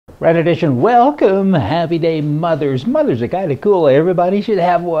Red Edition, welcome. Happy day, mothers. Mothers are kind of cool. Everybody should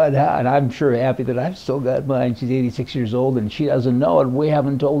have one, huh? And I'm sure happy that I've still got mine. She's 86 years old and she doesn't know it. We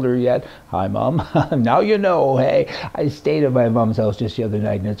haven't told her yet. Hi, Mom. Now you know. Hey, I stayed at my mom's house just the other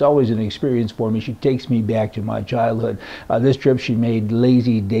night and it's always an experience for me. She takes me back to my childhood. This trip she made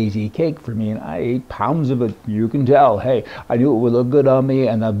Lazy Daisy cake for me and I ate pounds of it. You can tell. Hey, I knew it would look good on me,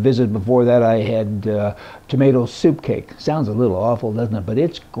 and a visit before that I had tomato soup cake. Sounds a little awful, doesn't it? But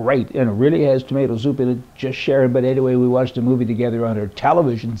it's great. And it really has tomato soup in it, just sharing. But anyway, we watched a movie together on her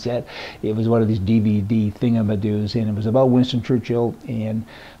television set. It was one of these DVD thingamadoos, and it was about Winston Churchill, and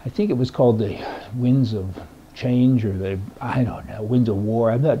I think it was called The Winds of Change, or I don't know, Winds of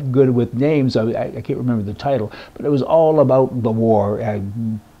War. I'm not good with names. I can't remember the title, but it was all about the war.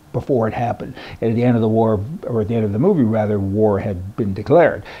 Before it happened. And at the end of the war, or at the end of the movie rather, war had been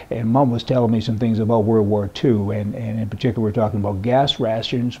declared. And Mom was telling me some things about World War II, and in particular we're talking about gas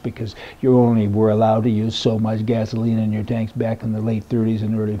rations, because you only were allowed to use so much gasoline in your tanks back in the late 30s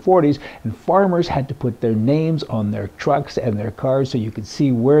and early 40s, and farmers had to put their names on their trucks and their cars so you could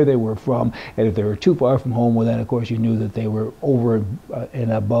see where they were from, and if they were too far from home, well then of course you knew that they were over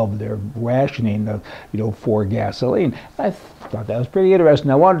and above their rationing, for gasoline. I thought that was pretty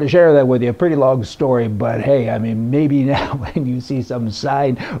interesting. I wanted to share that with you. A pretty long story, but hey, I mean, maybe now when you see some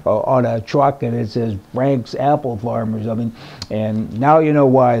sign on a truck and it says Frank's Apple Farm or something, and now you know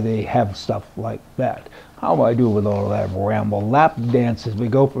why they have stuff like that. How do I do with all of that ramble? Lap dances. We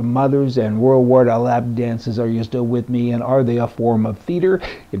go from mothers and World War to lap dances. Are you still with me? And are they a form of theater?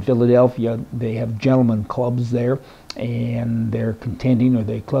 In Philadelphia, they have gentlemen clubs there, and they're contending, or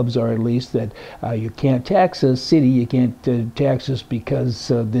the clubs are at least, that you can't tax us, city, you can't tax us because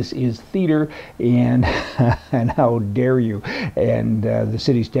this is theater, and and how dare you. And the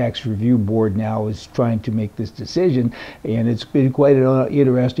city's tax review board now is trying to make this decision, and it's been quite an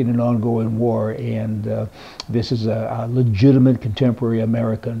interesting and ongoing war, and this is a legitimate contemporary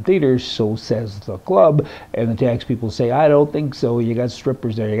American theater, so says the club, and the tax people say, I don't think so. You got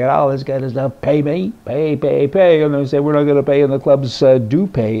strippers there, you got all this kind of stuff, pay me, pay, and they say we're not going to pay, and the clubs do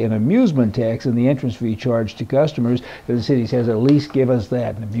pay an amusement tax and the entrance fee charged to customers. And the city says, at least give us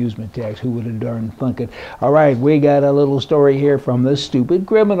that, an amusement tax. Who would have darn thunk it? All right, we got a little story here from the Stupid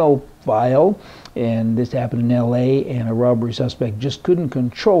Criminal File, and this happened in L.A., and a robbery suspect just couldn't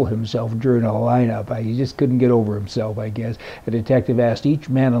control himself during a lineup. He just couldn't get over himself, I guess. A detective asked each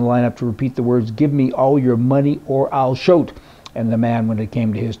man in the lineup to repeat the words, "Give me all your money or I'll shoot." And the man, when it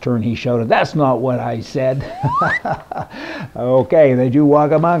came to his turn, he shouted, "That's not what I said." Okay, they do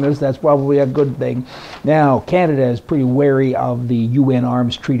walk among us. That's probably a good thing. Now, Canada is pretty wary of the UN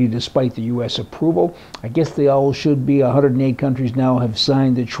Arms Treaty despite the U.S. approval. I guess they all should be. 108 countries now have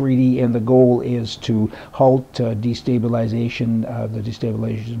signed the treaty, and the goal is to halt the destabilization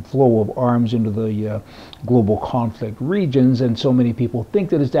flow of arms into the global conflict regions. And so many people think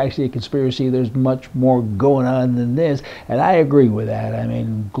that it's actually a conspiracy. There's much more going on than this, and I agree with that. I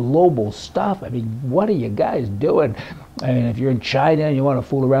mean, global stuff. I mean, what are you guys doing? I mean, if you're in China and you want to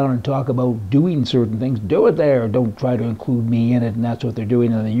fool around and talk about doing certain things, do it there. Don't try to include me in it, and that's what they're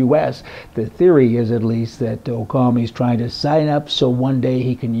doing in the U.S. The theory is, at least, that Okami's trying to sign up so one day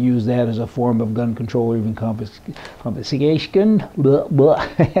he can use that as a form of gun control or even confiscation,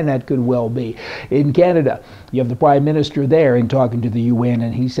 and that could well be. In Canada, you have the Prime Minister there and talking to the UN,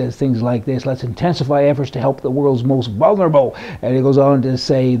 and he says things like this: let's intensify efforts to help the world's most vulnerable. And he goes on to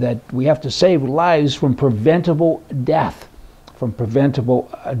say that we have to save lives from preventable death.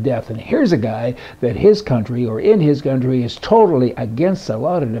 And here's a guy that his country, or in his country, is totally against the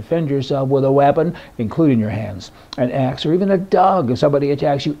law to defend yourself with a weapon, including your hands, an axe, or even a dog. If somebody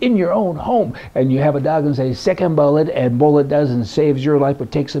attacks you in your own home and you have a dog and say second bullet, and bullet doesn't saves your life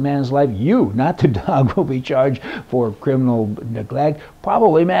but takes a man's life, you, not the dog, will be charged for criminal neglect,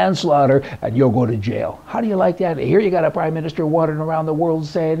 probably manslaughter, and you'll go to jail. How do you like that? Here you got a prime minister wandering around the world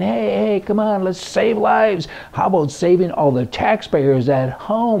saying, hey, come on, let's save lives. How about saving all the taxpayers at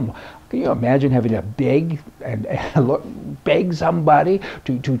home? Can you imagine having to beg somebody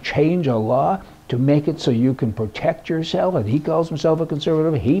to change a law to make it so you can protect yourself? And he calls himself a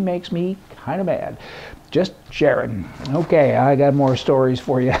conservative. He makes me kind of mad. Just sharing. Okay, I got more stories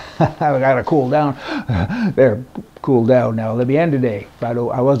for you. I gotta cool down. There, cool down now. Let me end today. I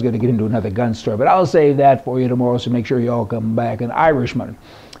was going to get into another gun story, but I'll save that for you tomorrow, so make sure you all come back. An Irishman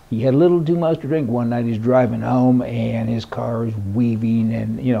He had a little too much to drink one night. He's driving home, and his car is weaving,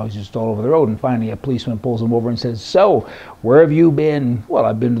 and he's just all over the road. And finally, a policeman pulls him over and says, "So, where have you been?" "Well,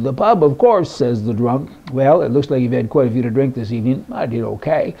 I've been to the pub, of course," says the drunk. "Well, it looks like you've had quite a few to drink this evening." "I did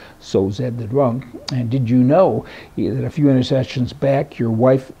okay," so said the drunk. "And did you know that a few intersections back, your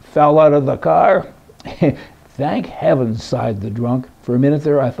wife fell out of the car?" "Thank heavens," sighed the drunk. "For a minute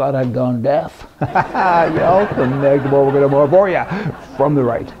there, I thought I'd gone deaf." Y'all, the next more, we're going to have more for you from the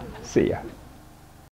right. See ya.